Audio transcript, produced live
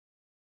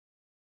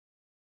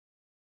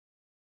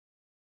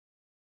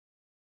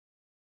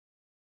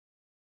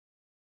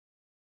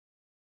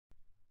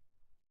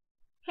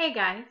Hey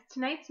guys,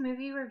 tonight's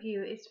movie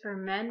review is for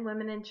Men,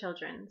 Women, and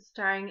Children,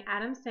 starring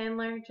Adam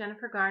Sandler,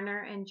 Jennifer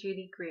Garner, and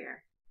Judy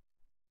Greer.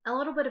 A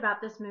little bit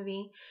about this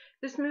movie.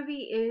 This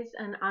movie is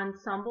an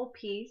ensemble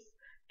piece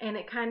and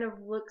it kind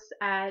of looks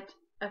at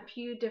a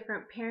few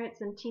different parents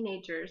and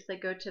teenagers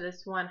that go to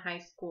this one high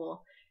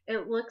school.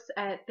 It looks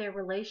at their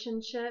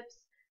relationships,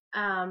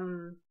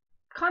 um,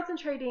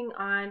 concentrating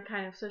on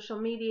kind of social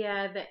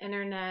media, the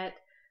internet,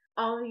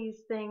 all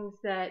these things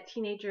that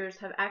teenagers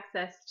have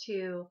access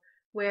to,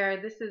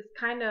 where this is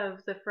kind of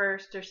the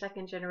first or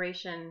second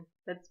generation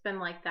that's been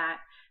like that,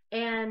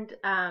 and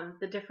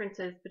the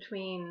differences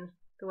between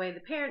the way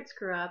the parents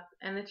grew up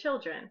and the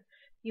children.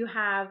 You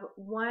have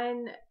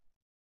one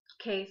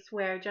case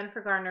where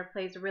Jennifer Garner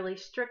plays a really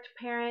strict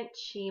parent.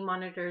 She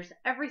monitors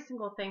every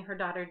single thing her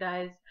daughter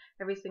does,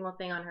 every single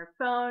thing on her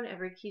phone,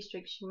 every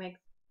keystroke she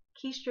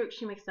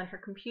makes on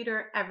her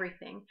computer,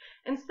 everything.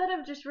 Instead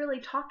of just really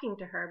talking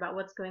to her about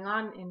what's going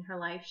on in her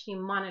life, she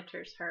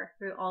monitors her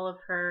through all of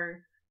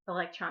her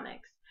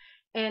electronics.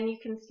 And you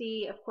can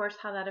see, of course,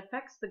 how that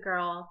affects the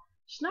girl.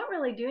 She's not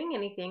really doing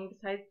anything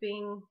besides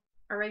being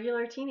a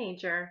regular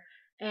teenager.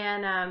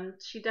 And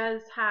she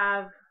does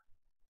have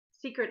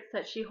secrets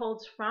that she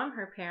holds from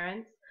her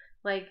parents,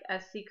 like a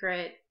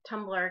secret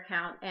Tumblr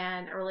account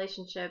and a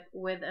relationship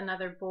with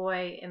another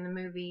boy in the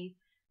movie,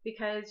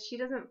 because she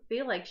doesn't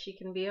feel like she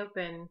can be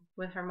open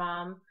with her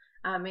mom.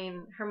 I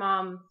mean, her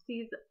mom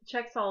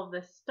checks all of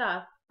this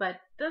stuff, but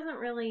doesn't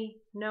really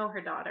know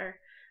her daughter.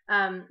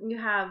 You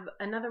have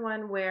another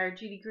one where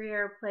Judy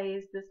Greer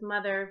plays this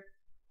mother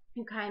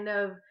who kind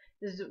of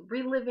is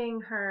reliving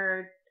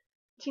her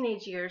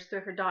teenage years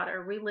through her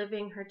daughter,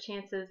 reliving her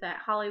chances at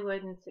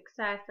Hollywood and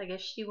success. I guess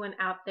she went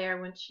out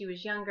there when she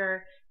was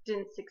younger,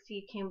 didn't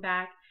succeed, came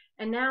back,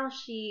 and now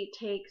she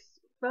takes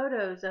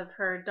photos of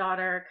her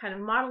daughter, kind of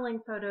modeling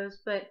photos,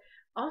 but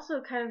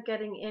also kind of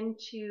getting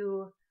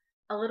into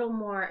a little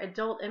more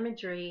adult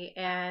imagery,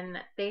 and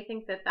they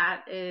think that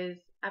that is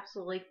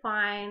absolutely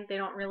fine. They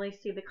don't really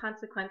see the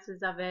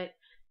consequences of it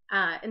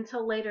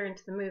until later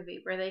into the movie,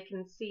 where they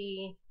can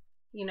see,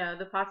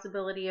 the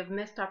possibility of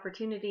missed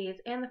opportunities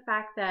and the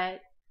fact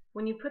that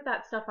when you put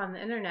that stuff on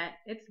the internet,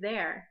 it's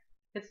there.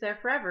 It's there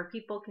forever.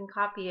 People can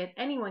copy it.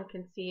 Anyone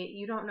can see it.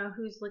 You don't know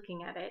who's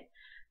looking at it.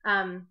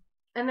 And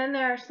then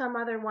there are some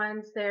other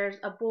ones. There's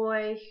a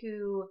boy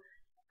who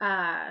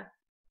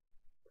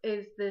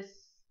is this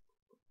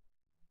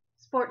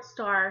sports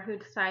star who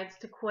decides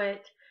to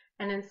quit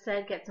and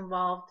instead gets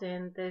involved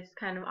in this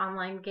kind of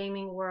online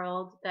gaming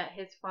world that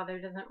his father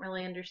doesn't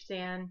really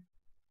understand.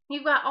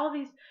 You've got all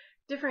these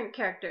different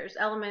characters,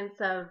 elements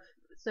of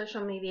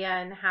social media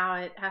and how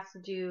it has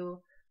to do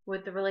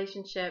with the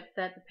relationship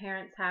that the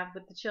parents have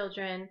with the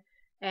children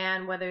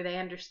and whether they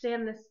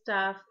understand this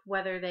stuff,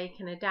 whether they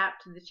can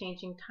adapt to the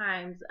changing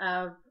times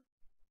of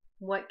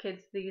what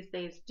kids these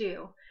days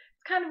do.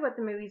 It's kind of what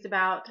the movie's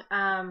about.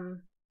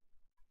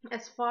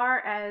 As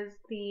far as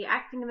the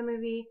acting in the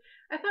movie,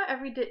 I thought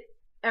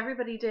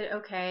everybody did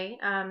okay.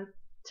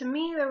 To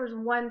me, there was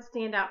one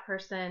standout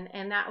person,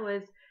 and that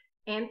was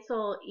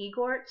Ansel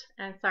Elgort.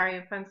 I'm sorry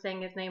if I'm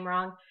saying his name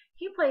wrong.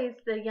 He plays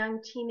the young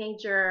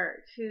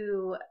teenager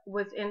who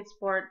was in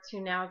sports,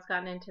 who now has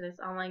gotten into this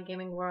online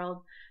gaming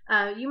world.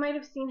 You might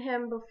have seen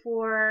him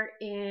before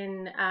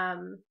in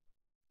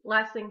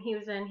last thing he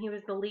was in. He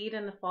was the lead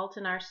in The Fault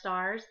in Our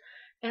Stars.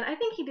 And I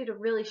think he did a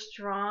really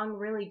strong,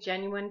 really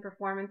genuine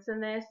performance in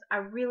this. I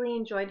really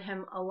enjoyed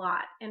him a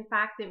lot. In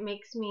fact, it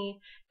makes me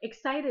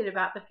excited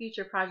about the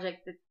future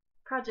projects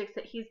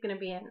that he's going to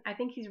be in. I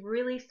think he's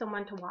really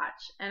someone to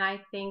watch. And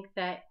I think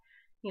that,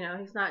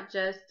 he's not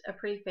just a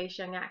pretty face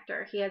young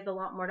actor. He has a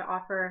lot more to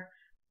offer.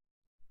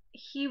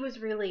 He was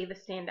really the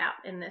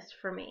standout in this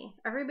for me.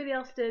 Everybody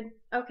else did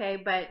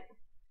okay, but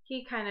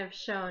he kind of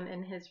shone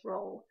in his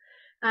role.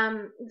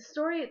 The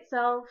story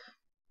itself,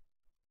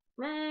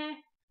 meh.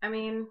 I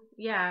mean,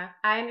 yeah,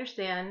 I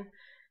understand.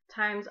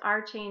 Times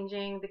are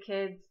changing. The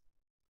kids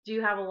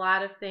do have a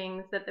lot of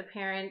things that the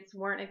parents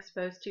weren't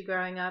exposed to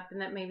growing up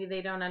and that maybe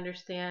they don't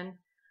understand.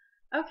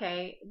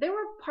 Okay, there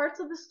were parts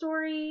of the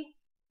story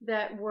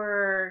that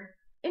were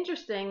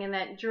interesting and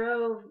that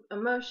drove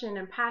emotion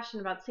and passion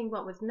about seeing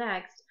what was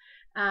next.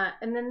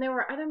 And then there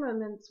were other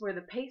moments where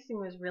the pacing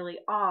was really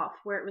off,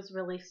 where it was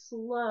really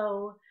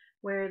slow,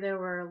 where there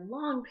were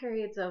long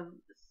periods of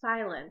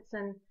silence.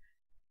 And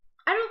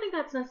I don't think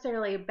that's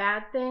necessarily a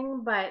bad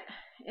thing, but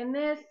in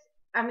this,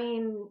 I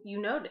mean,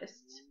 you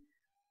noticed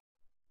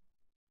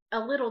a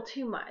little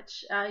too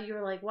much. You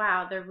were like,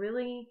 wow, there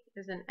really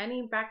isn't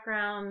any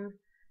background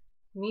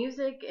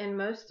music in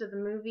most of the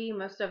movie.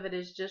 Most of it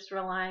is just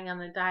relying on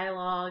the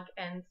dialogue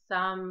and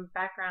some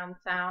background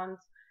sounds,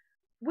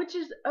 which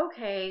is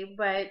okay,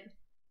 but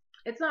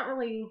it's not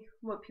really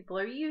what people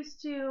are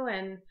used to,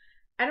 and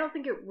I don't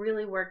think it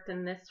really worked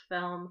in this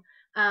film.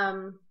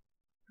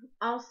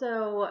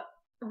 Also,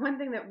 one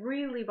thing that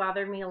really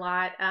bothered me a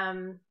lot,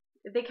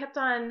 they kept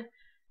on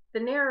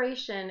the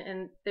narration,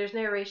 and there's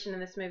narration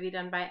in this movie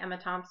done by Emma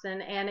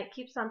Thompson, and it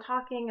keeps on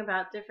talking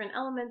about different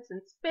elements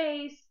in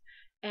space,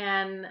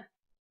 and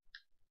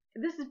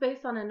this is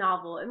based on a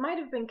novel. It might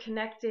have been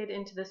connected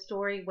into the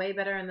story way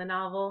better in the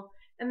novel.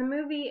 In the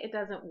movie, it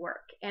doesn't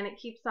work, and it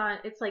keeps on.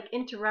 It's like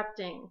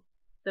interrupting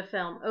the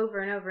film over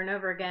and over and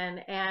over again,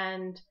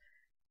 and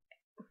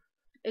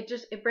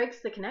it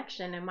breaks the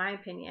connection, in my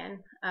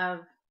opinion, of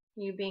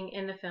you being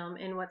in the film,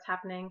 in what's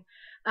happening.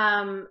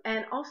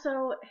 And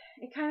also,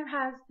 it kind of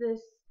has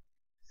this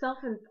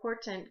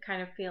self-important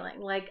kind of feeling.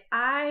 Like,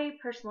 I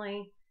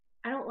personally,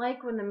 I don't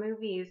like when the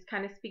movies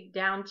kind of speak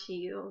down to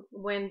you,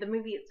 when the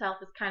movie itself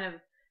is kind of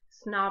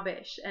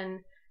snobbish and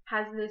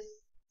has this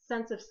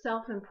sense of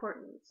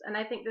self-importance. And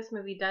I think this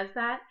movie does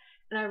that,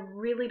 and I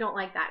really don't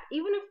like that.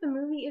 Even if the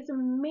movie is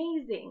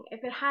amazing,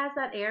 if it has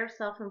that air of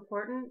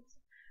self-importance,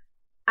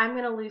 I'm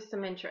going to lose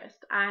some interest.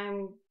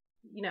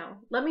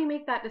 Let me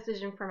make that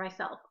decision for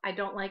myself. I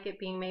don't like it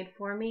being made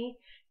for me,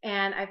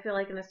 and I feel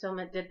like In the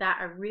Stillment did that.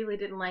 I really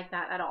didn't like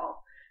that at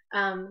all.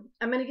 I'm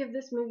going to give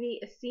this movie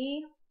a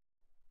C.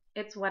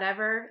 It's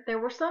whatever. There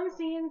were some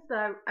scenes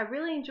that I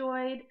really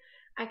enjoyed.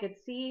 I could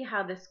see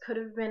how this could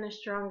have been a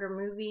stronger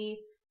movie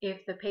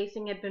if the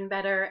pacing had been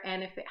better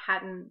and if it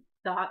hadn't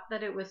thought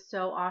that it was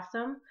so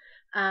awesome.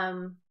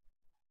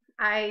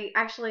 I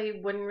actually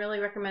wouldn't really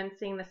recommend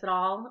seeing this at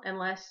all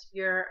unless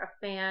you're a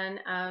fan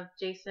of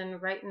Jason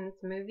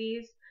Reitman's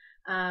movies.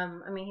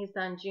 He's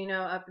done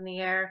Juno, Up in the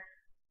Air.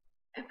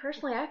 And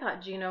personally, I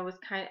thought Juno was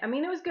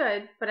it was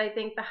good, but I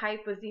think the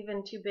hype was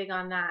even too big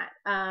on that.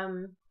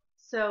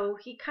 So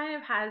he kind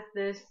of has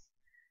this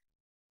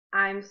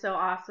I'm so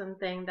awesome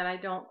thing that I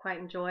don't quite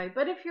enjoy.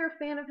 But if you're a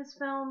fan of his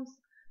films,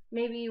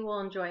 maybe you will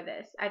enjoy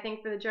this. I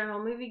think for the general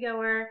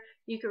moviegoer,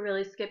 you could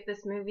really skip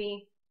this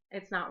movie.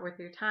 It's not worth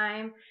your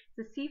time.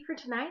 So see for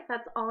tonight.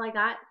 That's all I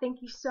got.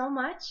 Thank you so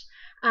much.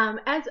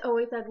 As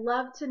always, I'd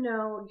love to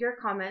know your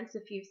comments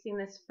if you've seen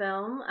this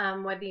film,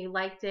 whether you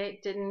liked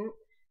it, didn't,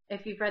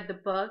 if you've read the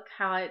book,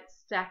 how it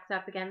stacks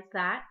up against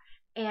that.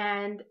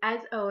 And as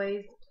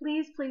always,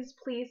 please, please,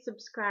 please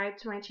subscribe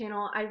to my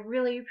channel. I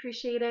really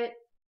appreciate it.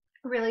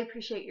 Really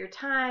appreciate your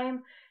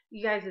time,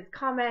 you guys'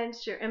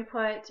 comments, your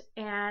input,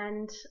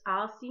 and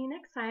I'll see you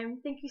next time.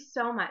 Thank you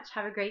so much.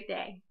 Have a great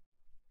day.